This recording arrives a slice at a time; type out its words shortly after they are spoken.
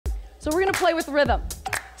So we're gonna play with rhythm.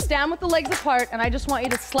 Stand with the legs apart, and I just want you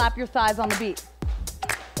to slap your thighs on the beat.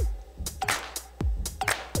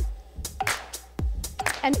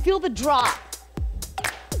 And feel the drop,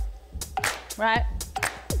 right?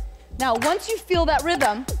 Now, once you feel that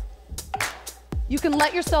rhythm, you can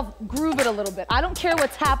let yourself groove it a little bit. I don't care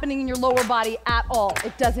what's happening in your lower body at all.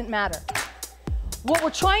 It doesn't matter. What we're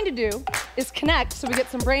trying to do is connect, so we get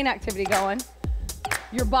some brain activity going,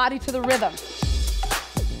 your body to the rhythm,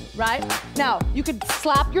 right? Now, you could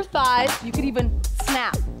slap your thighs, you could even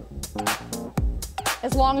snap,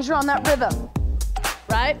 as long as you're on that rhythm,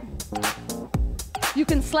 right? You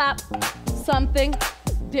can slap something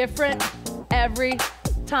different every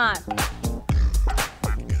time,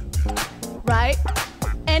 right?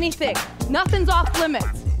 Anything, nothing's off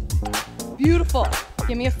limits. Beautiful,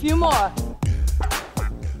 give me a few more.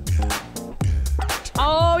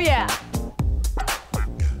 Oh yeah.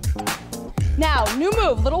 Now, new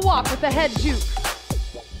move, little walk with the head juke.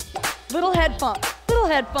 Little head funk, little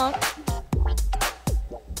head funk.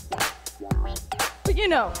 But you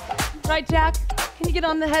know, right Jack? Can you get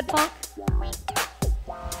on the head funk?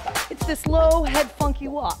 It's this low head funky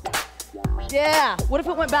walk. Yeah, what if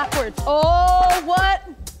it went backwards? Oh, what?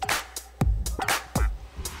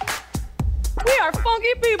 We are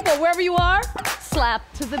funky people, wherever you are, slap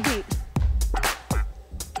to the beat.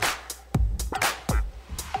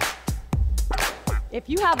 If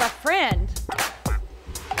you have a friend,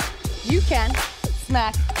 you can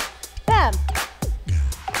smack them.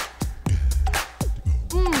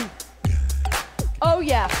 Oh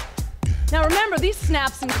yeah. Now remember, these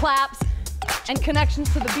snaps and claps and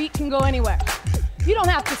connections to the beat can go anywhere. You don't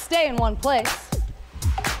have to stay in one place.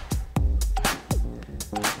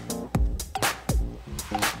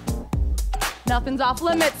 Nothing's off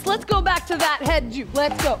limits. Let's go back to that head juke.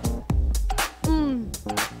 Let's go.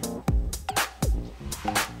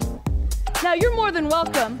 Now you're more than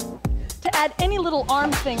welcome to add any little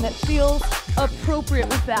arm thing that feels appropriate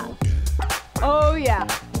with that. Oh yeah.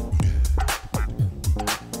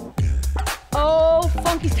 Oh,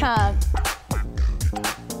 funky time.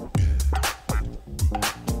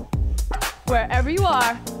 Wherever you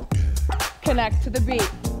are, connect to the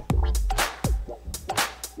beat.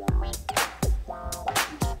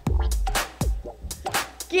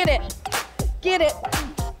 Get it, get it.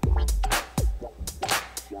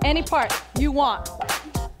 Any part you want,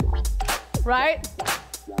 right?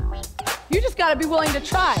 You just gotta be willing to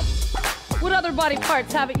try. What other body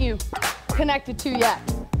parts haven't you connected to yet?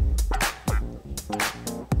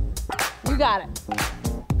 You got it.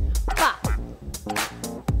 Pop.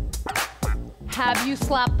 Have you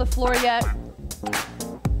slapped the floor yet?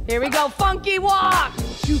 Here we go, funky walk.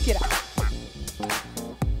 Juke it up.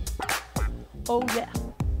 Oh yeah.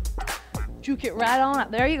 Juke it right on up.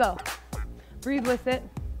 There you go. Breathe with it.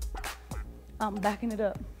 I'm backing it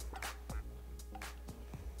up.